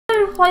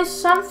play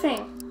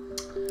something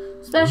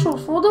special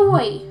for the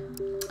Wii.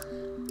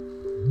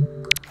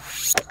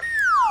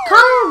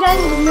 Current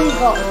game with mini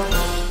golf.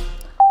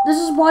 This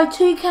is by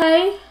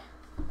 2K.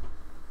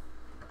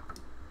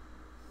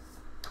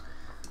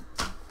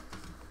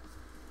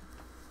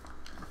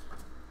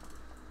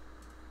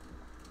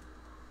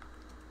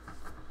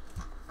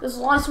 This is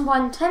licensed by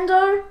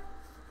Nintendo.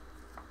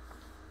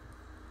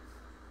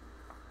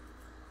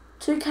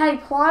 2K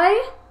Play.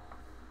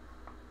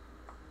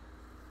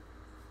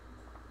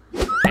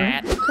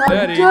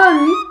 Daddy.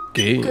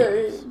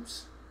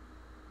 Games.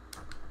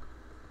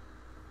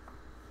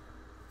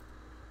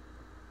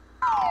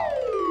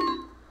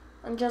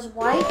 And just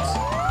wait.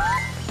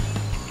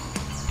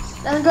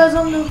 Then it goes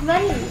on the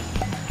menu.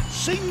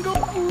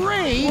 Single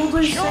range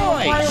We'll do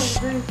choice.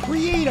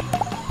 Create a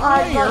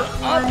player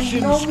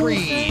option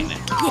screen.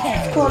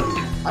 It's called,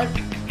 I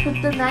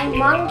put the name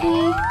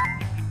Monkey.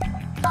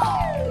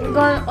 We're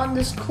going on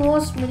this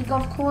course, mini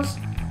golf course.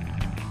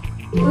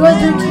 We're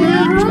going to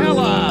do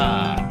two.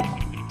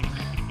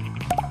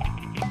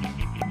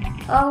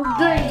 I'll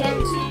do it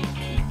against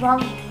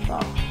run.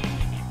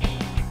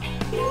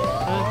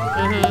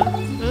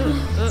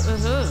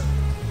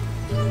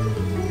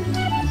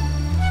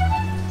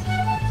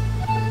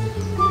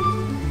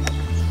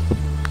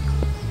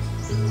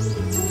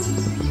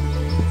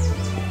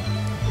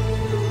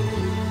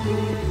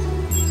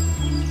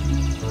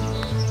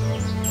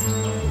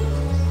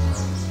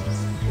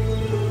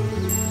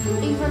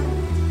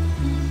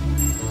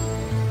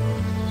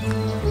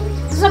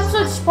 This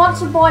episode is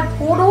sponsored by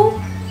Portal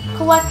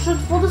Collection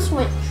for the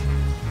Switch.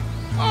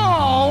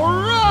 All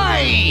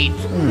right.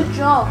 Good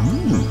job.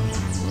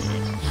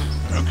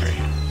 Okay.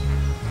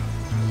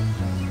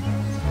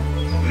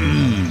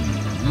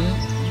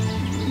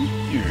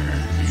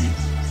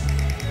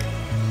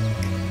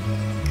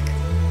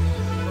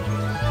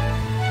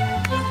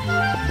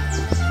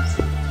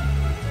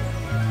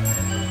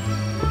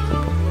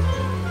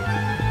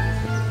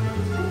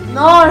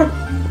 No!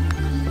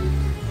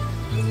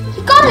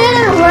 You got it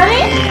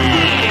already?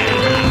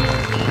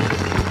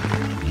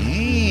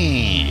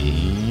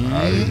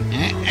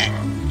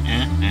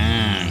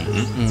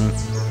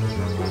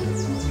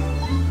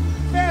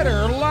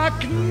 Better luck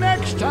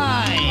next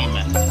time.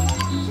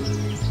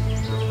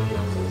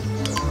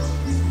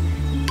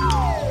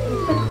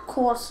 Pick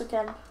course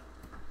again.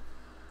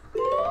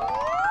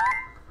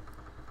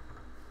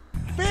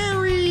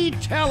 Fairy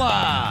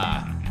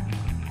Tella.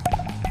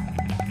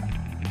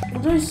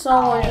 We'll do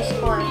solo this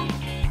time.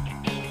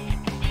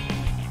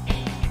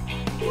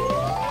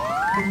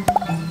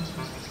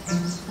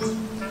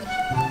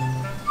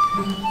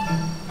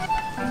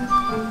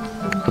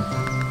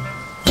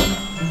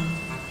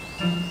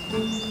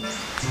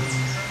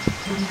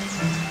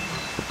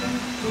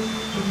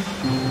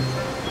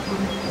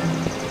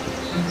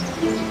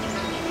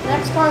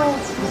 Next time we'll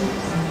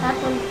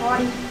happily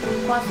party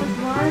classic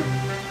mode.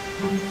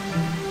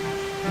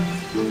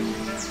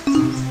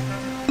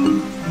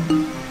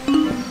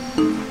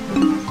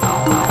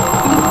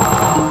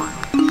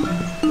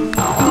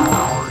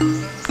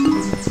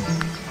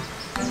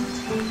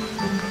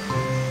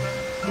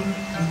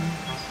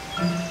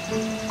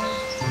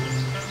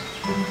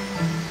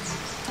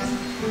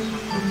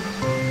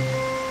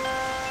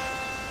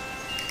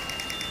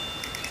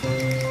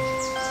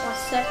 My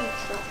second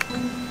shot.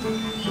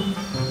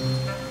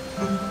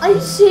 Are you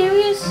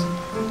serious?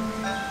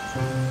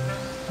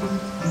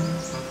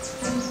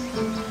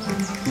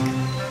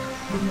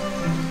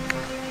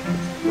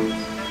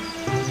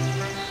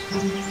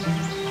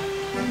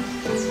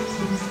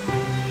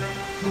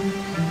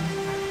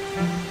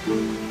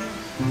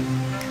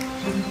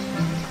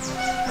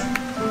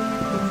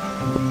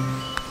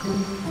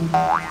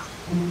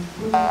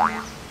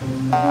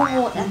 One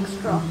more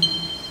extra.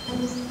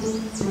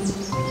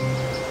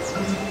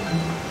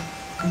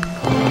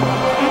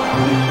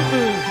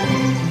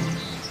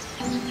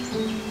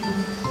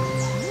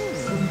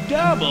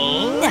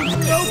 Double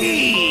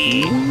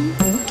bogey.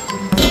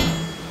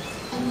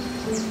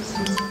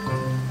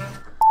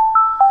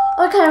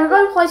 Okay, we're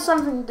going to play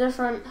something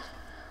different.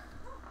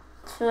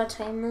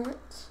 13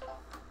 minutes.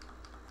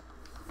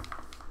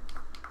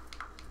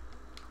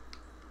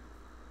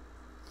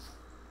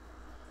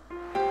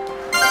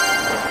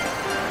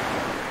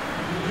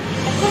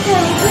 Okay,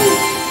 we're doing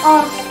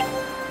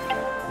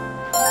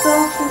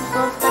Dalton's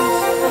birthday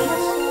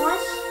space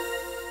slice.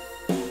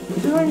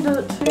 Doing the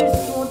two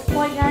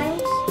swordplay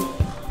games.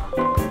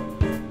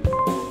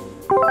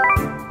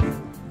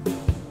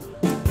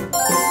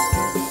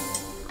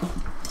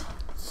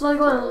 So I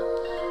got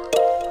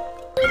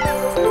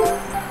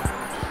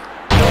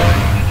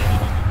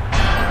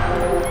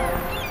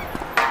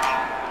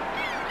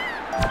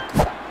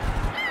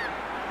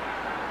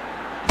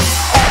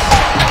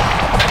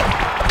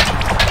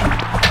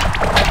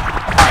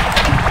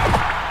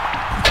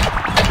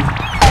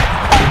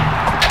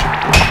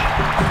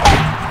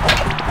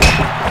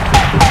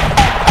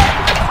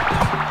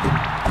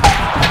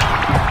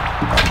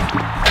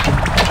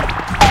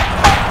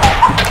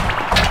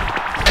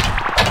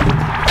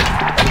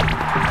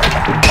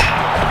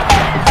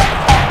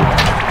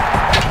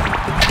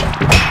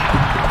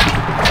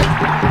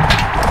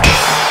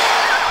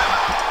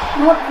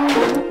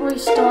not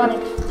restarting.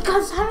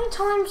 Because how many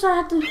times I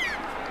had to...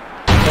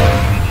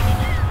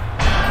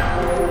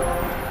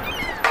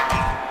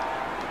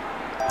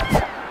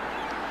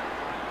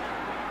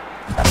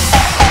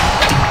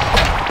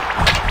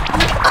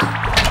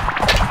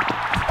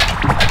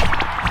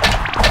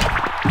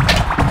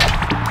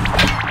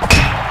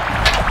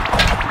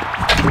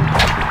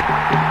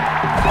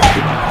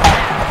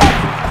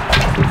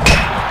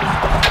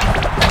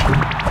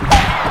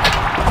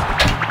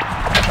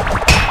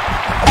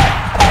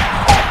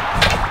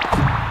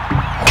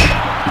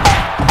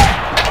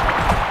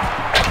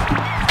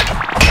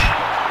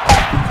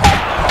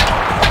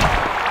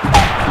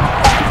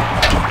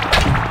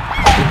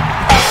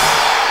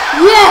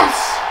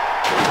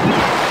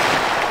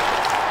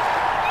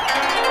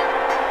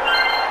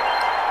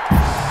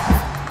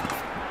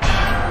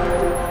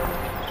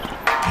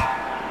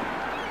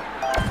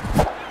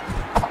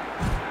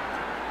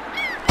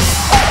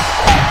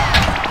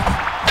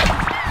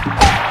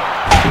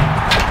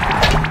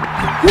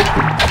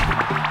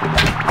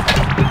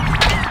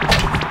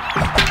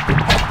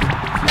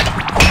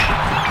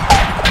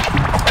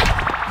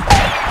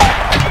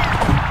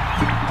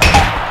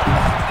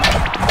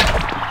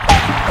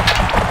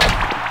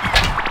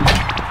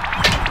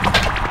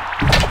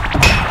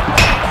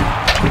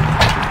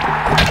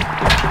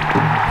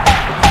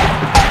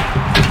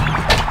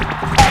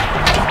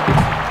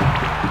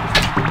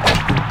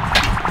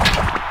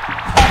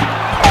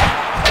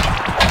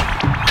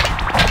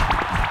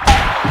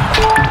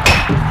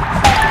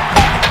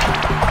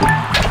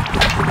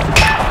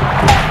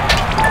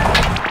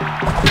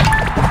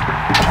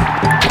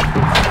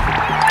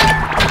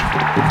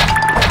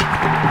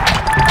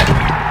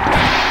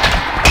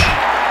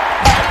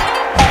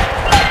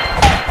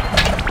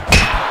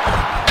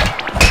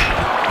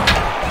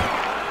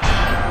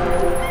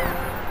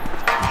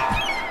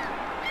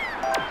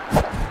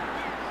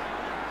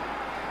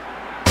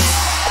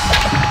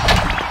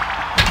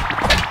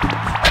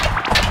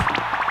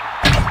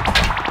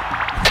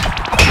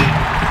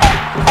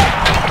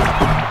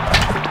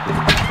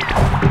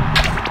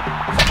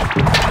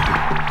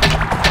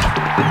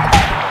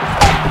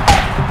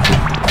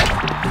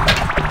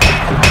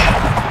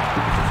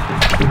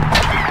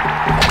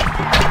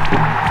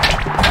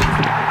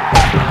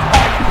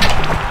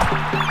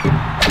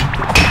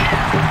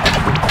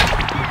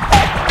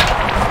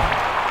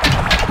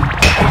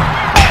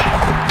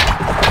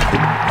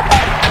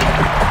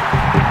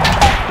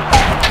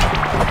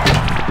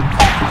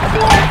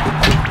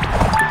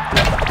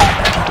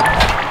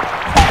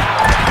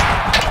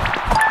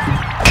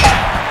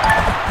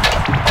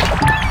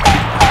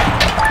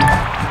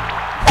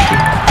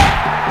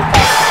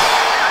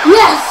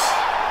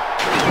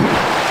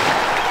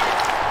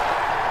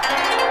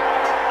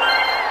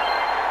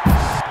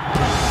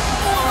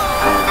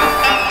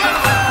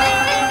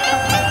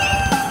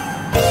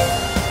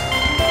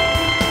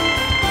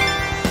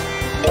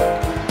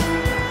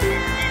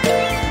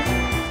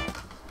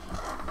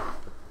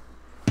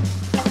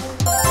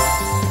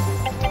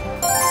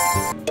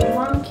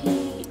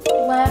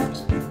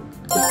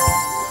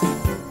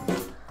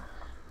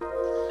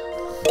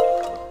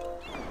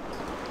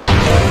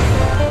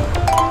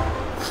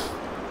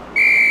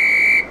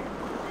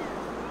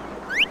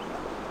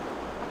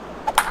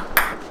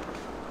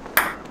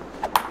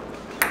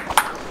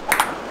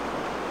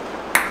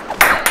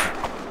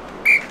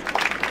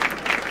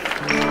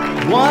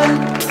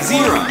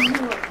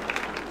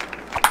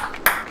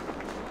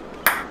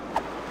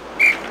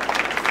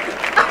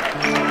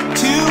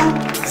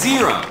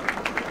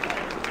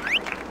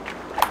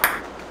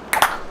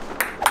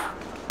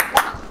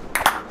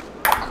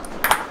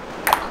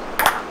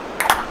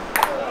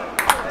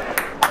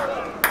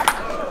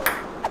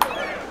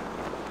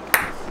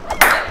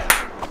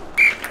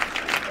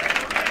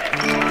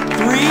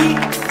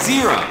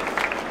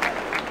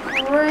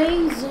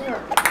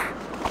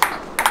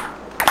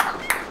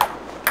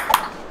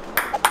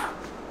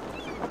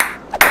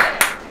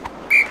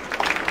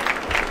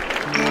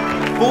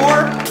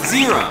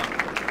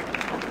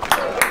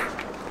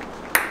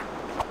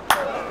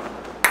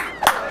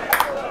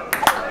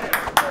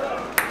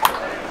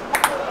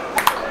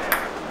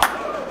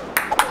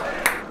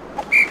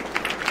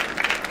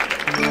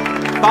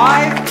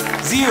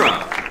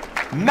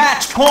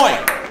 Match point!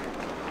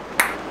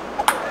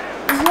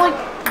 It's like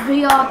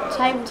VR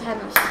table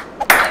tennis.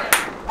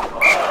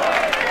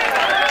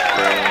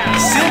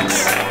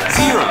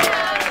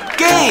 6-0.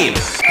 Game!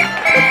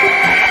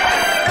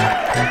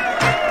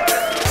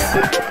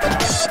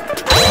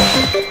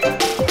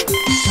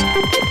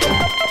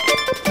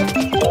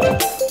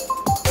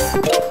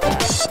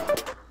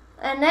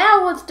 And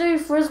now let's do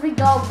frisbee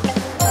golf.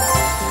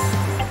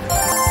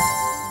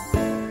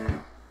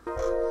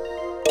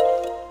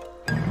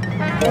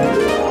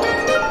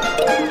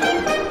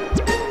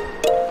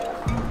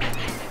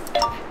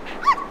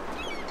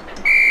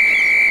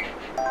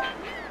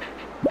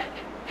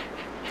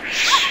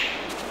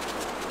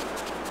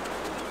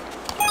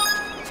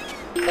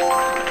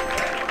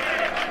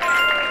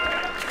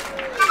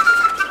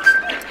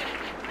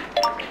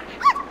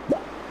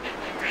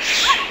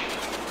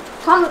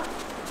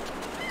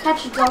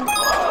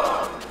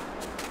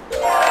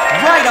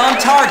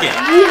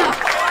 Yeah.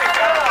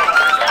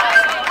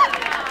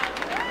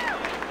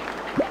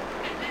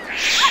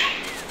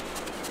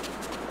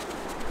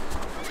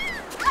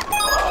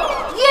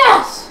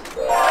 Yes!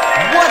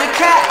 What a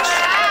catch!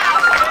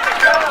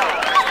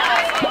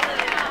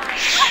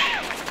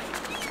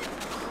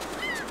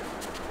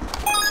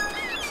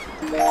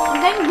 I'm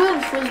getting good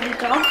at frisbee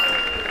golf.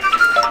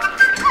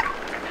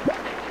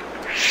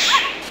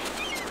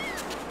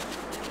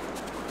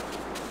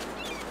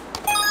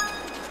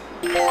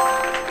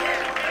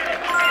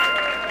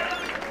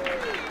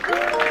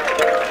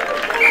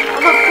 I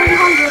got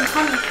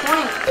 320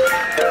 points.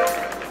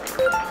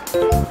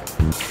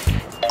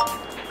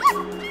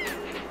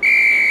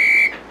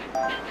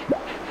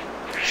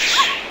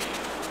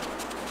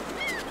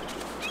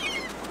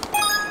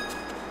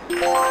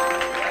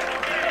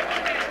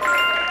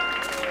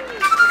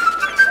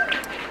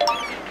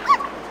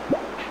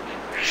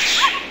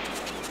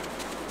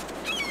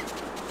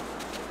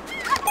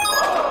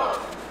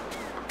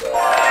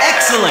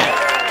 Excellent!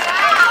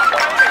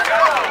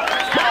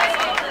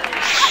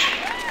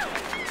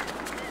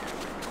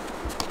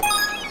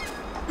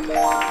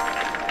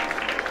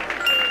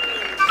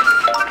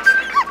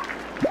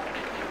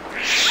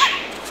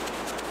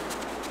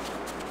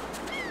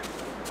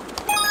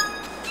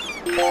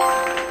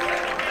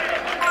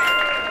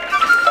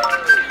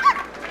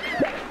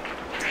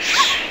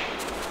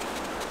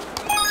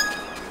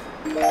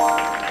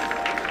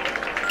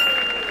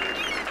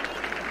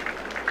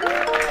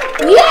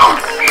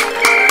 Yes!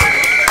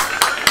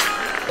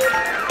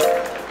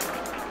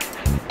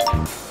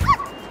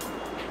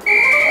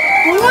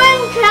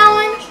 Win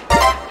challenge!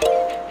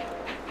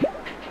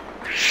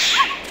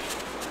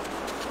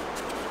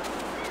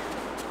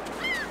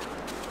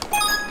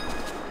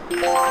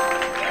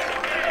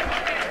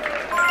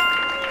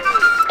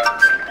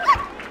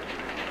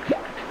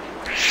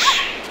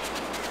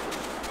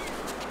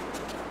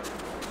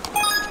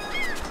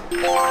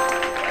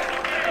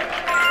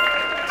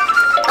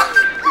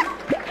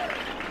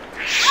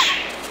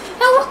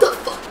 Now what the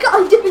fuck? I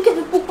didn't get a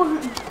ball.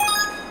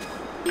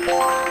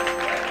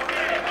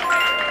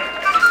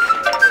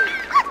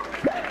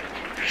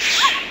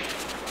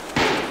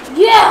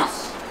 Yes!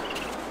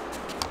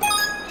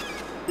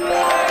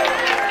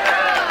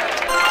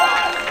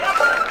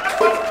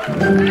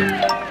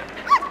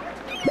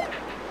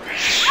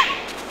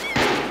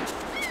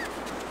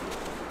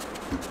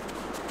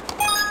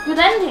 Good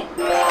ending.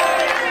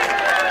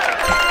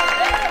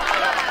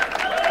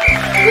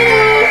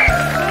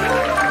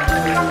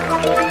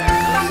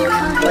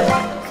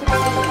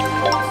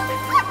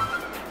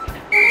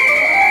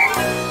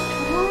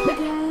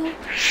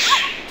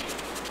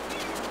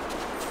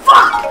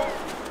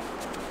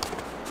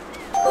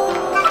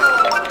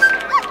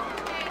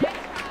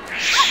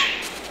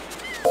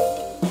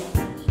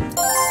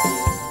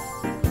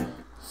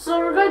 So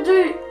we're gonna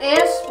do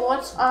air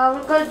sports,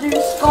 we're gonna do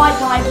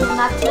skydiving and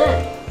that's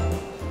it.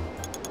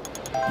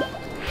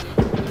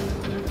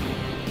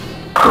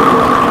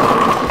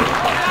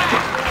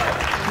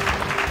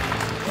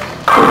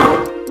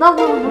 Now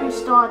we're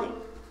restarting.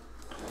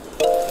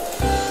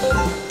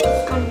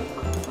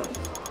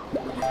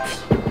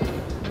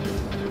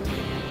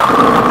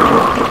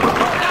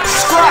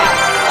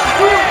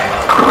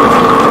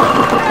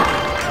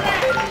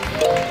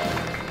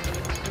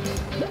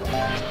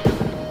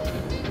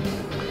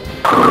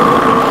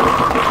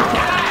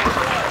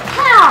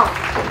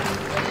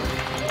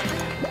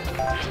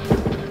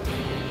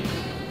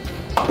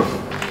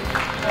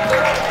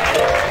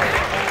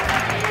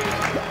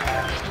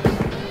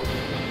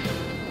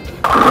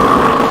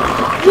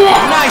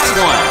 Nice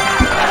one!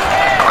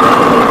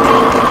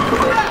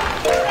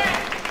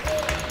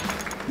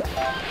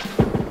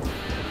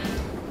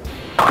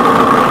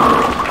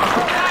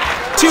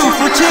 Two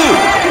for two!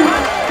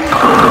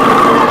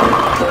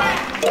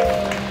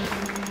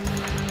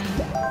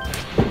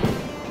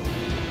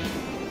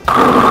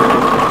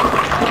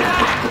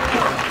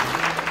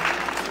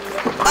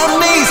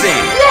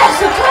 Amazing! Yes,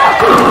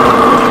 exactly!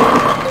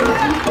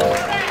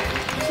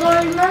 So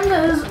remember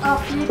this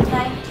free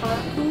playing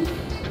turkey?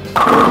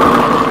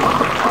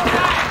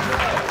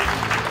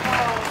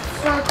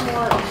 So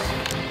close.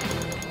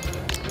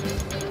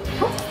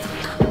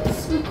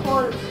 So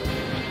close.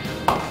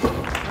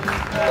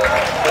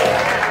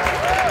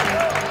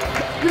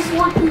 This is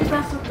what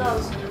Professor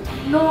does.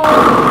 No!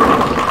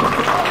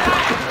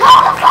 How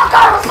the fuck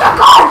are the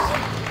circles?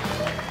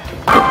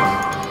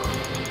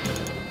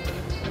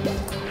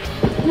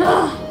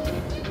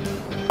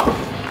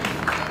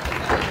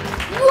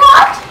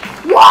 What?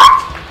 What?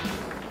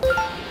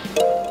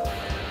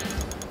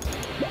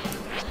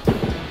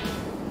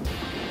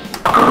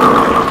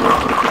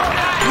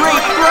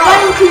 Great throw!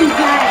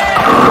 Monkeygaming.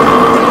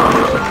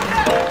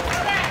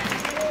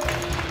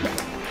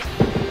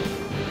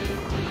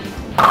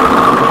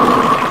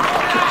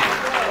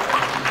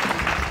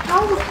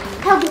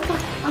 How the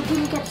fuck I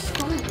didn't get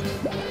striked?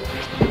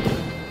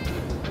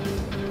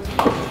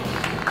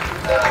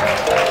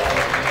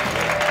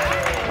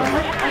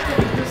 I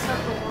did this at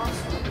the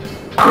last one.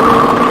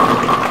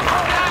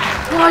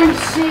 Are you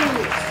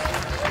serious?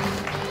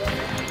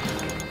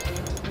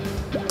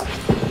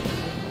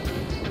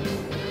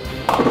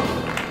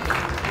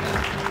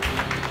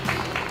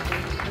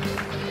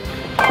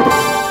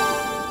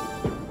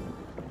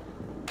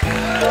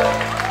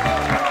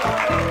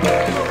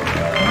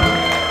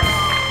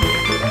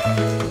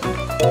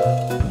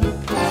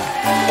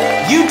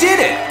 You did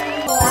it!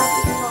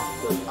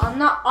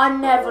 I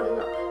never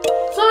know.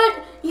 So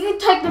you can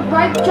take the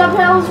break, jump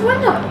out of this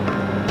window.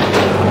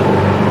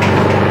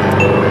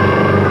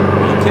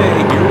 Okay,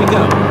 here we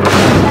go.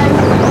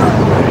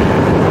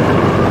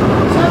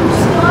 So I'm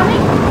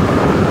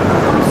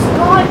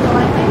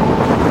skydiving.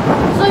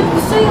 So you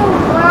see on the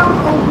ground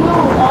a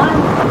little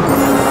line.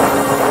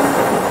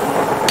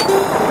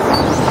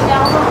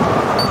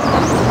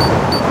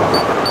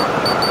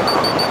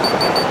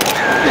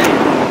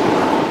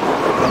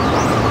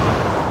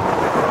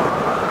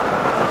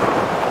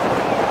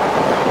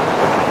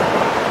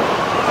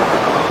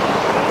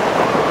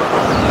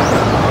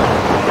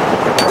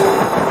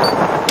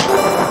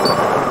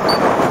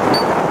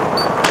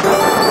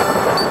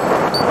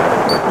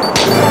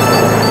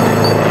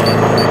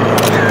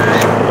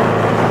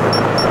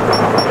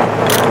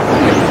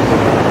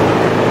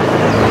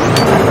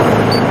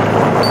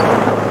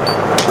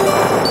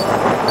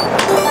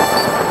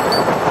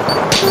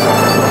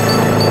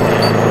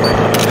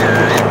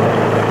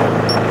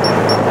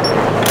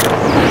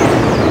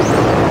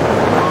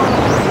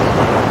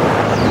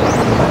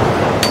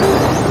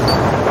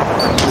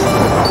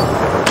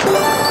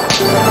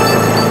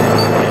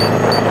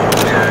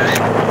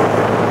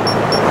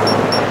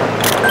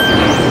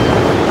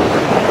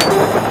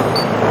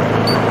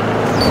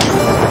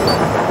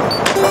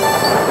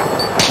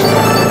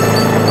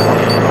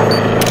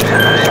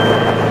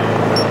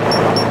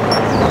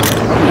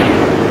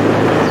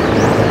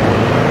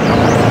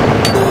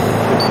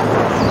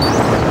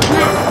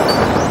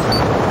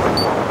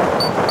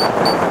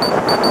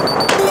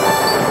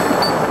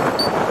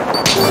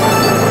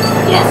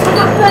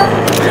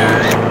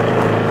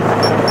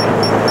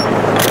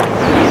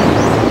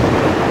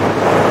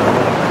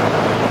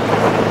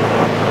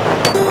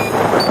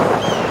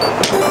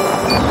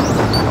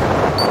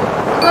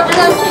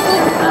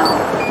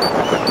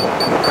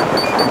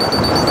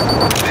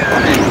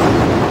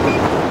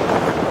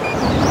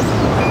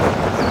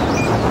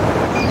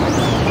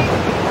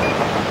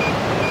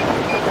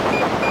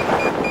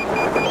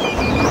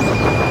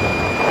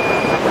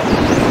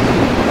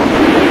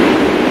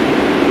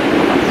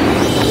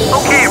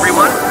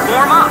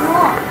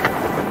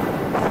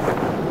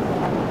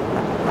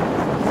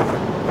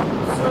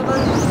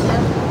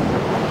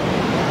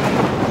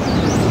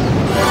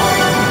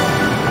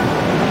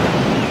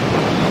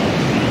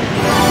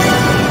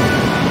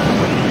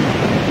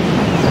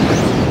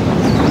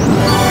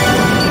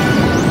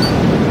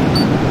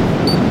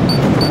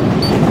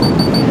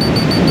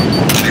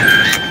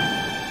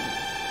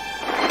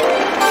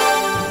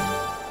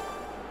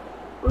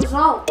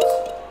 Results.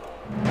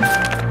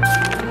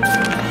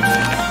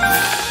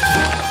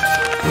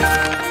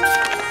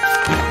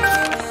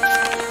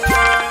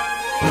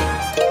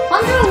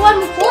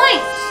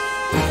 Points.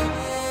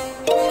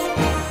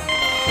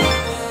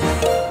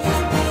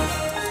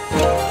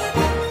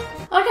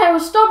 Okay, we'll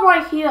stop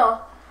right here.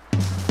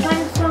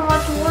 Thanks so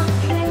much for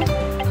watching.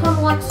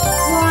 Come like,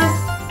 subscribe,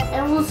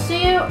 and we'll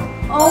see you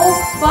all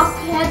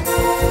fuckheads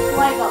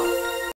later.